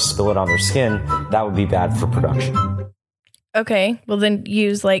even worse, spill it on their skin, that would be bad for production. Okay, well then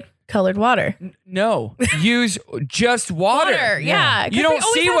use like colored water. No, use just water. Yeah. You don't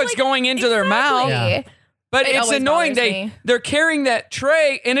see what's going into their mouth. Yeah. But It it's always annoying. bothers me. They're carrying that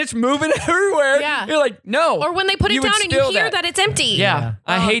tray and it's moving everywhere. Yeah. You're like, no. Or when they put it You would down and you spill hear that it's empty. Yeah.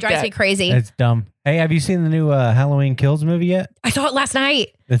 I hate it drives that. me crazy. It's dumb. Hey, have you seen the new Halloween Kills movie yet? I saw it last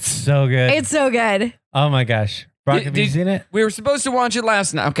night. It's so good. It's so good. Oh my gosh. Brock, have you seen it? We were supposed to watch it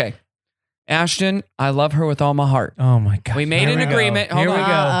last night. Okay. Ashton, I love her with all my heart. Oh my gosh. We made Here an we go. agreement. Here Hold we on.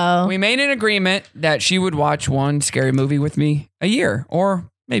 go. Uh-oh. We made an agreement that she would watch one scary movie with me a year or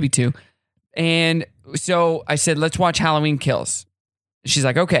maybe two. And so I said, let's watch Halloween Kills. She's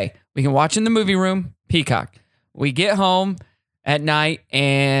like, okay, we can watch in the movie room, Peacock. We get home at night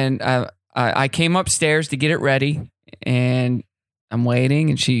and I came upstairs to get it ready and I'm waiting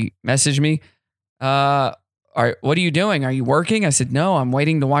and she messaged me, what are you doing? Are you working? I said, no, I'm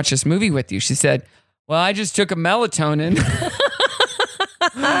waiting to watch this movie with you. She said, well, I just took a melatonin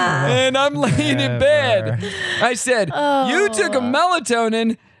and I'm laying in bed. I said, you took a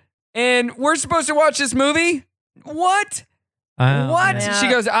melatonin and we're supposed to watch this movie? What? What? man. She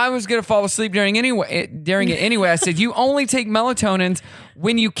goes, I was going to fall asleep during it anyway. I said, you only take melatonins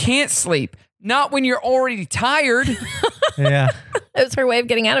when you can't sleep, not when you're already tired. Yeah. It was her way of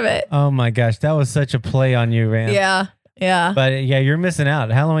getting out of it. Oh my gosh. That was such a play on you, man. Yeah. Yeah. But yeah, you're missing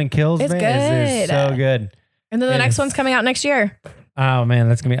out. Halloween Kills, It's man, is good. so good. And then the It next is. one's coming out next year. Oh man,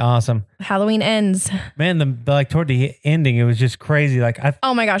 that's gonna be awesome. Halloween ends. Man, the like toward the ending, it was just crazy. Like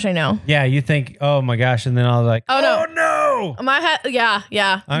Oh my gosh, I know. yeah, you think, oh my gosh, and then I was like, Oh no. no.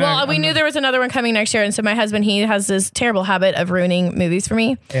 Yeah. We knew there was another one coming next year, and so my husband, he has this terrible habit of ruining movies for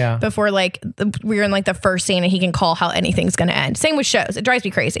me. Yeah. Before like we're in like the first scene, and he can call how anything's gonna end. Same with shows. It drives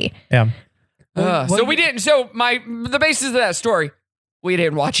me crazy. Yeah. So we didn't. So the basis of that story, we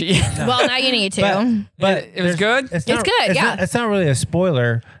didn't watch it yet. Well, now you need to. But it was good. It's good, yeah. It's not really a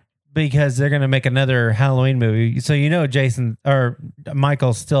spoiler because they're gonna make another Halloween movie. So you know, Jason or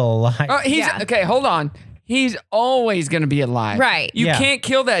Michael's still alive. He's okay. Hold on. He's always going to be alive. Right. You Yeah. can't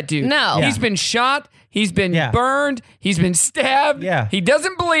kill that dude. No. Yeah. He's been shot. He's been burned. He's been stabbed. Yeah. He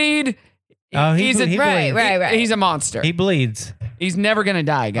doesn't bleed. Oh, he bleeds. Right. He's a monster. He bleeds. He's never going to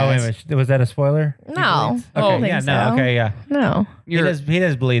die, Oh, guys. wait a minute. Was that a spoiler? He No. bleeds? I don't Okay. think Yeah. so. No. Okay. Yeah. No. He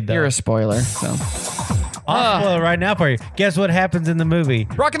does bleed though. You're a spoiler. So. I'll spoil it right now for you. Guess what happens in the movie?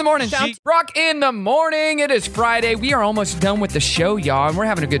 Brock in the morning. Brock in the morning. It is Friday. We are almost done with the show, y'all, and we're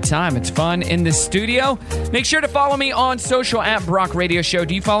having a good time. It's fun in the studio. Make sure to follow me on social at Brock Radio Show.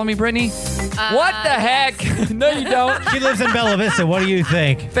 Do you follow me, Brittany? What the heck? No, you don't. She lives in Bella Vista. What do you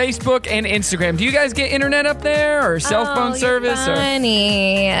think? Facebook and Instagram. Do you guys get internet up there or cell phone service?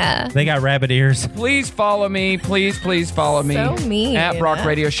 Funny. They got rabbit ears. Please follow me. Please follow me. So mean. At Brock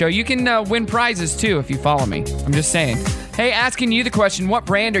Radio Show. You can win prizes too if you follow me. I'm just saying. Hey, asking you the question, what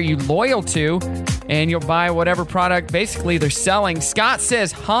brand are you loyal to? And you'll buy whatever product basically they're selling. Scott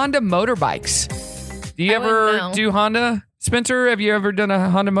says Honda motorbikes. Do you ever do Honda? Spencer, have you ever done a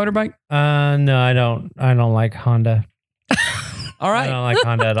Honda motorbike? No, I don't. I don't like Honda. All right. I don't like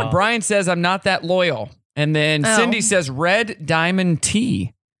Honda at all. Brian says I'm not that loyal. And then Cindy says Red Diamond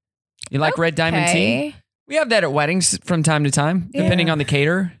Tea. You like Red Diamond Tea? We have that at weddings from time to time, depending on the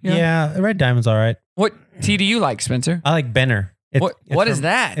caterer. you know? Yeah, Red Diamond's all right. What tea do you like, Spencer? I like Benner. What is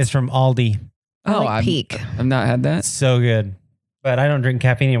that? It's from Aldi. I've not had that. So good. But I don't drink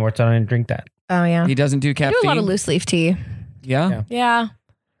caffeine anymore, so I don't drink that. Oh yeah. He doesn't do I caffeine. do a lot of loose leaf tea. Yeah? Yeah.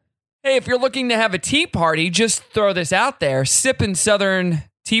 Hey, if you're looking to have a tea party, just throw this out there. Sippin' Southern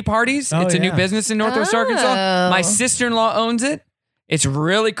Tea Parties. Oh, It's a new yeah. business in Northwest Arkansas. My sister-in-law owns it. It's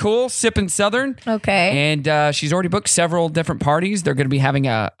really cool. Sippin' Southern. Okay. And she's already booked several different parties. They're going to be having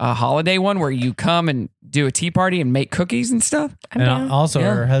a holiday one where you come and do a tea party and make cookies and stuff. And also,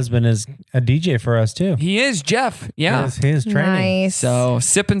 her husband is a DJ for us, too. He is, Jeff. Yeah. His training. Nice. So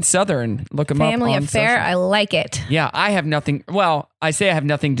Sippin' Southern. Look him up Family on affair. social. I like it. Yeah, I have nothing. Well, I say I have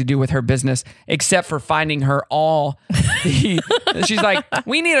nothing to do with her business except for finding her all. She's like,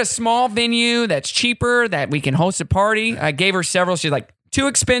 we need a small venue that's cheaper that we can host a party. I gave her several. She's like, too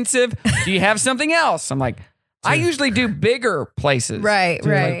expensive. Do you have something else? I'm like, I usually do bigger places. Right,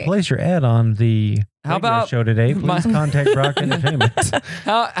 To place your ad on the How radio about show today, please contact Brock Entertainment.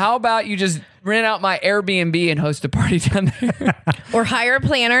 How about you just rent out my Airbnb and host a party down there? Or hire a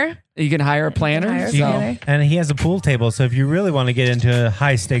planner. You can hire a planner. Hire a So- planner. And he has a pool table, so if you really want to get into a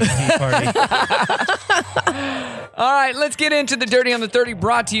high-stakes tea party. All right, let's get into the Dirty on the 30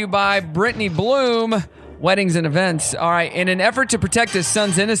 brought to you by Brittany Bloom. weddings and events. All right, in an effort to protect his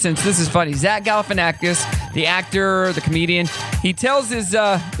son's innocence, this is funny. Zach Galifianakis, the actor, the comedian, he tells his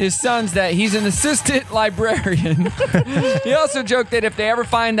sons that he's an assistant librarian. He also joked that if they ever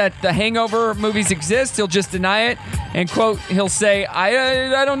find that the Hangover movies exist, he'll just deny it and, quote, he'll say,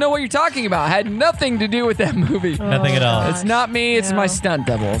 I don't know what you're talking about. I had nothing to do with that movie. Nothing at all. It's not me. It's my stunt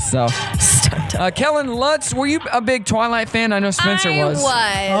double. So, Kellen Lutz, were you a big Twilight fan? I know Spencer was.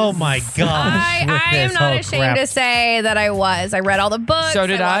 Oh my gosh. I am not ashamed to say that I was. I read all the books. So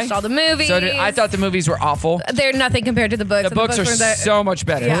did I. Watched all the movies. I thought the movies were awful. They're nothing compared to the books. The books are so much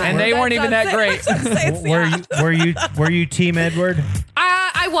better, and they weren't even that great. Were you Team Edward?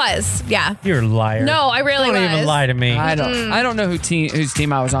 I was. Yeah. You're a liar. No, I really Don't was. even lie to me. I don't know whose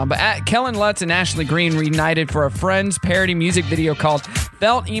team I was on, but Kellen Lutz and Ashley Greene reunited for a Friends parody music video called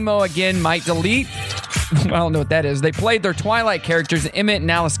 "Felt Emo Again Might Delete." I don't know what that is. They played their Twilight characters, Emmett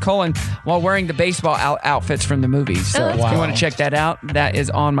and Alice Cullen, while wearing the baseball outfits from the movies. So if you want to check that out, that is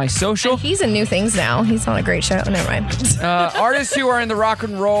on my social. And he's in new things now. He's on a great show. Never mind. Artists who are in the rock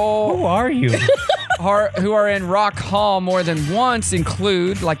and roll. Who are you? Who are in Rock Hall more than once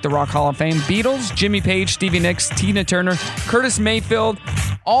include, like the Rock Hall of Fame, Beatles, Jimmy Page, Stevie Nicks, Tina Turner, Curtis Mayfield,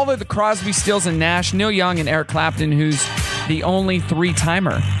 all of the Crosby, Stills, and Nash, Neil Young, and Eric Clapton, who's the only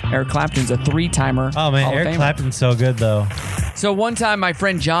three-timer. Eric Clapton's a three-timer. Oh, man, Eric Clapton's so good, though. So one time my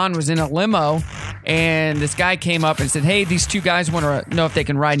friend John was in a limo, and this guy came up and said, hey, these two guys want to know if they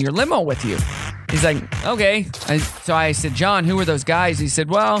can ride in your limo with you. He's like, okay. So I said, John, who are those guys? He said,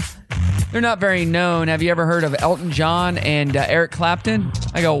 well, they're not very known. Have you ever heard of Elton John and Eric Clapton?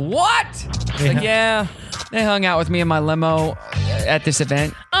 I go, what? Yeah. Like, yeah. They hung out with me in my limo at this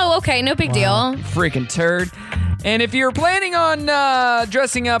event. Oh, okay. No big deal. Freaking turd. And if you're planning on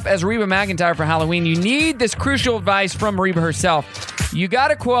dressing up as Reba McEntire for Halloween, you need this crucial advice from Reba herself. You got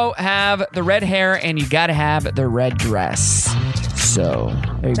to, quote, have the red hair and you got to have the red dress. So,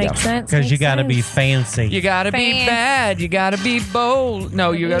 there you go. Makes sense. Because you got to be fancy. You got to be bad. You got to be bold.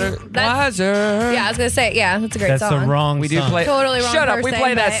 No, you got to wiser. Yeah, I was going to say, yeah, that's a great song. That's the wrong We do song. play. Totally wrong Shut up. person, We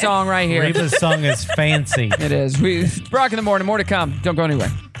play that but- song right here. Reba's song is fancy. It is. It's Brock in the morning. More to come. Don't go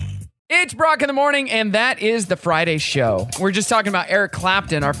anywhere. It's Brock in the morning, and that is the Friday show. We're just talking about Eric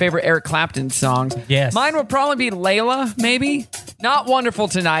Clapton, our favorite Eric Clapton songs. Yes. Mine would probably be Layla, maybe. Not Wonderful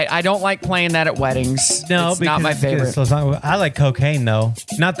Tonight. I don't like playing that at weddings. No, it's not my favorite. I like cocaine, though.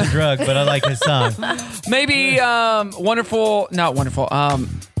 Not the drug, but I like his song. Maybe Wonderful, not Wonderful.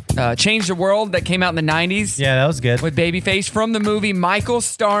 Change the World that came out in the 90s. Yeah, that was good. With Babyface from the movie Michael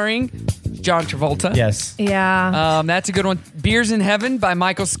starring John Travolta. Yes. Yeah. That's a good one. Beers in Heaven by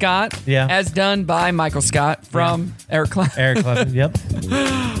Michael Scott. Yeah. As done by Michael Scott from Eric Clapton. Eric Clapton, yep.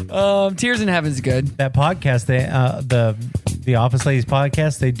 Tears in Heaven's good. That podcast, the Office Ladies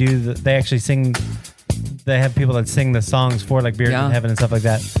podcast, they actually sing. They have people that sing the songs for like Beers in Heaven and stuff like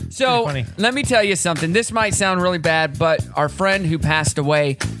that. So let me tell you something. This might sound really bad, but our friend who passed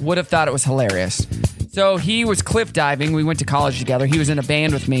away would have thought it was hilarious. So he was cliff diving. We went to college together. He was in a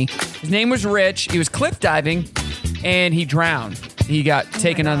band with me. His name was Rich. He was cliff diving, and he drowned. He got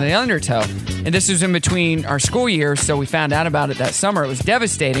taken under the undertow. And this was in between our school years, so we found out about it that summer. It was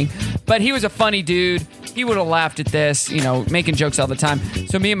devastating. But he was a funny dude. He would have laughed at this, making jokes all the time.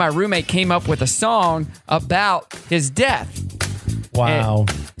 So me and my roommate came up with a song about his death. Wow.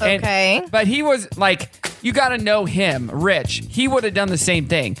 Okay. But he was like, you got to know him, Rich. He would have done the same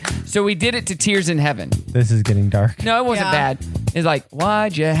thing. So we did it to Tears in Heaven. This is getting dark. No, it wasn't bad. It's like,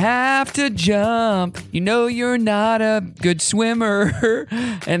 why'd you have to jump? You know you're not a good swimmer.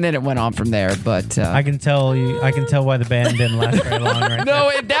 And then it went on from there. But I can tell why the band didn't last very long right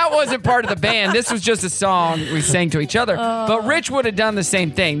no, that wasn't part of the band. This was just a song we sang to each other. But Rich would have done the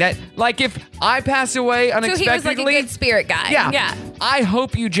same thing. That, like, if I pass away unexpectedly. So he was like a good spirit guy. Yeah. I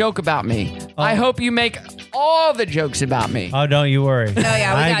hope you joke about me. I hope you make all the jokes about me. Oh, don't you worry. Oh,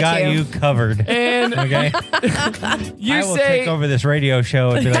 yeah, we I got you covered. And okay. You I will say take over this radio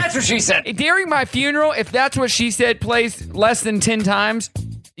show and be like, that's what she said. During my funeral, if that's what she said plays less than 10 times,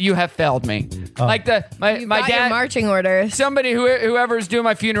 you have failed me. Like my got dad, your marching orders. somebody whoever's doing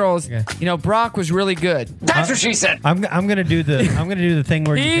my funerals, Brock was really good. That's what she said. I'm gonna do the thing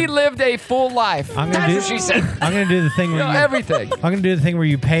where He lived a full life. That's what she said. I'm gonna do the thing where everything. I'm gonna do the thing where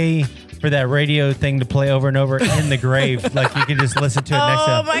you pay for that radio thing to play over and over in the grave, like you can just listen to it next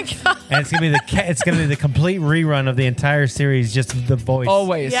time. Oh my god! And it's gonna be the complete rerun of the entire series, just the voice.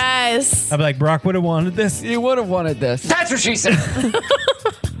 Always. Yes. I'd be like, Brock would have wanted this. You would have wanted this. That's what she said.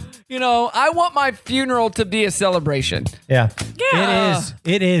 You know, I want my funeral to be a celebration. Yeah.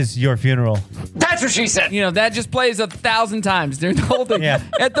 It is your funeral. That's what she said. You know, that just plays 1,000 times during the whole thing. Yeah.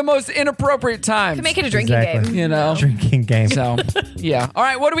 At the most inappropriate times. Can make it a drinking game. You know? Drinking game. So, yeah. All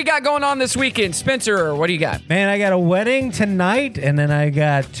right, what do we got going on this weekend? Spencer, what do you got? Man, I got a wedding tonight, and then I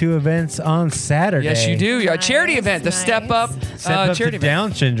got 2 events on Saturday. Yes, you do. A charity event, the Step Up charity event.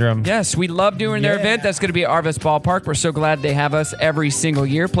 Down syndrome. Yes, we love doing their event. That's going to be at Arvest Ballpark. We're so glad they have us every single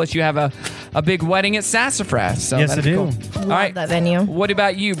year. Plus, you have a big wedding at Sassafras. So yes, I do. Cool. All right, that venue. What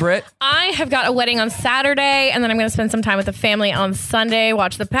about you, Britt? I have got a wedding on Saturday, and then I'm going to spend some time with the family on Sunday,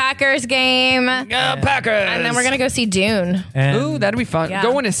 watch the Packers game. Packers! And then we're going to go see Dune. Ooh, that'd be fun. Yeah.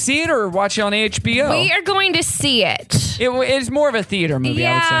 Going to see it or watch it on HBO? We are going to see it. It's more of a theater movie,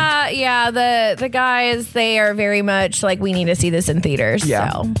 I would say. Yeah. The guys, they are very much like, we need to see this in theaters. Yeah.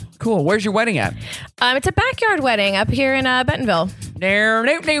 So. Cool. Where's your wedding at? It's a backyard wedding up here in Bentonville. No.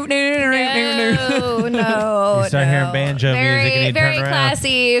 No. You start hearing banjo music and you very turn around.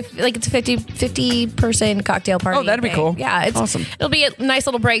 classy. Like it's a 50-person cocktail party. Oh, that'd be cool. Yeah, it's awesome. It'll be a nice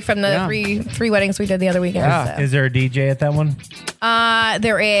little break from the three weddings we did the other weekend. Yeah. So. Is there a DJ at that one?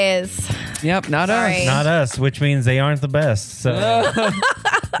 There is. Yep, not us. Not us, which means they aren't the best. So,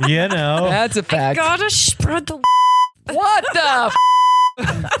 you know. That's a fact. Gotta spread the. What the?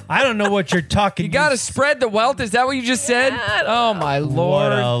 I don't know what you're talking. You got to spread the wealth. Is that what you just said? Oh my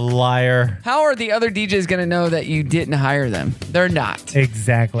Lord! What a liar! How are the other DJs going to know that you didn't hire them? They're not.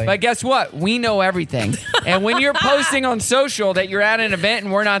 Exactly. But guess what? We know everything. And when you're posting on social that you're at an event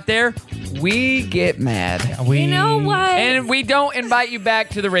and we're not there, we get mad. You know what? And we don't invite you back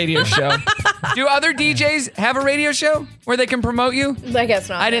to the radio show. Do other DJs have a radio show where they can promote you? I guess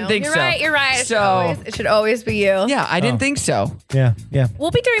not. I didn't think You're so. Right, you're right. So it should always be you. Yeah, I didn't think so. Yeah.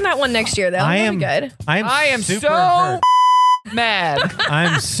 We'll be doing that one next year, though. That'll be good. I am super so hurt. mad.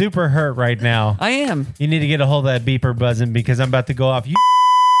 I'm super hurt right now. I am. You need to get a hold of that beeper buzzing because I'm about to go off.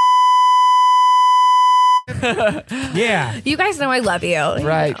 Yeah. You guys know I love you.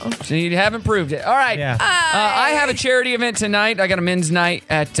 Right. So you haven't proved it. All right. Yeah. I have a charity event tonight. I got a men's night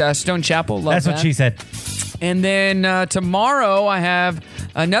at Stone Chapel. Love That's what that. she said. And then tomorrow I have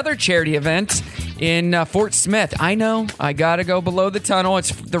another charity event in Fort Smith. I know. I got to go below the tunnel.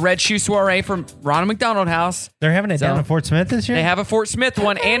 It's the Red Shoe Soiree from Ronald McDonald House. They're having it down in Fort Smith this year? They have a Fort Smith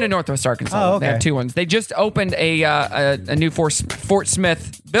one and a Northwest Arkansas. Oh, okay. They have 2 ones. They just opened a new Fort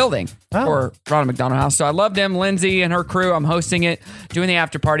Smith building for Ronald McDonald House. So I love them, Lindsay and her crew. I'm hosting it, doing the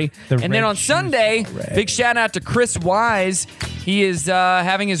after party. And then on Sunday, big shout out to Chris Wise. He is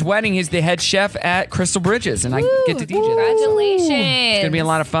having his wedding. He's the head chef at Crystal Bridges, and I get to DJ that. Congratulations. It's going to be a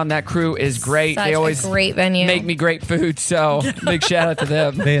lot of fun. That crew is great. Such they always a great venue. make me great food, so big shout out to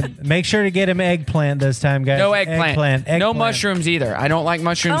them. Make sure to get him eggplant this time, guys. No eggplant. No Eggplant. mushrooms either. I don't like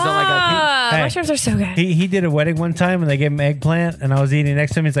mushrooms. Don't like that. Hey. Mushrooms are so good. He did a wedding one time and they gave him eggplant and I was eating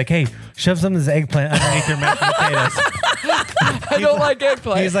next to him. He's like, hey, shove some of this eggplant underneath your mashed potatoes. I don't like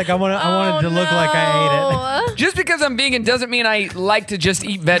eggplant. He's like, I wanted to look like I ate it. Just because I'm vegan doesn't mean I like to just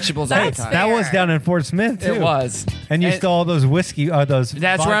eat vegetables all the time. That was down in Fort Smith too. It was. And you stole all those whiskey, those.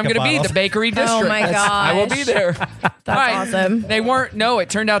 That's where I'm going to be, the bakery district. Oh my gosh. I will be there. That's awesome. They weren't. No, it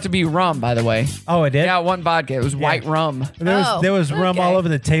turned out to be rum, by the way. Oh, it did? Yeah, it wasn't vodka. It was white rum. There was rum all over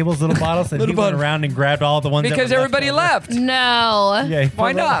the tables, little bottles, and he went around and grabbed all the ones because that were everybody left. No. Yeah,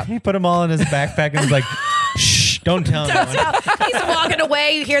 why not? He put them all in his backpack and was like, shh, don't tell anyone. He's walking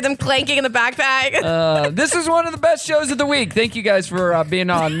away. You hear them clanking in the backpack. This is one of the best shows of the week. Thank you guys for being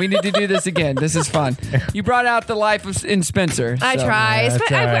on. We need to do this again. This is fun. You brought out the life in Spencer. I try.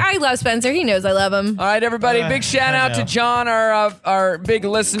 I love Spencer. He knows I love him. All right, everybody. Big shout out to John, our big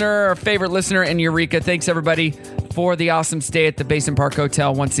listener, our favorite listener, and Eureka. Thanks, everybody, for the awesome stay at the Basin Park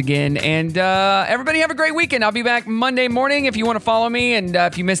Hotel once again. And everybody have a great weekend. I'll be back Monday morning if you want to follow me. And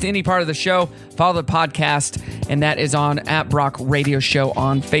if you missed any part of the show, follow the podcast. And that is on at Brock Radio Show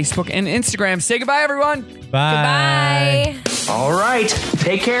on Facebook and Instagram. Say goodbye, everyone. Bye. Goodbye. All right.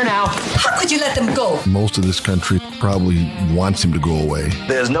 Take care now. How could you let them go? Most of this country probably wants him to go away.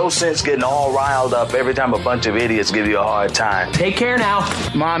 There's no sense getting all riled up every time a bunch of idiots give you a hard time. Take care now.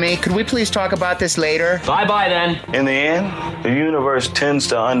 Mommy, could we please talk about this later? Bye-bye then. In the end, the universe tends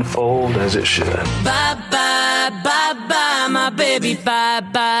to unfold as it should. Bye-bye, bye-bye, my baby,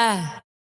 bye-bye.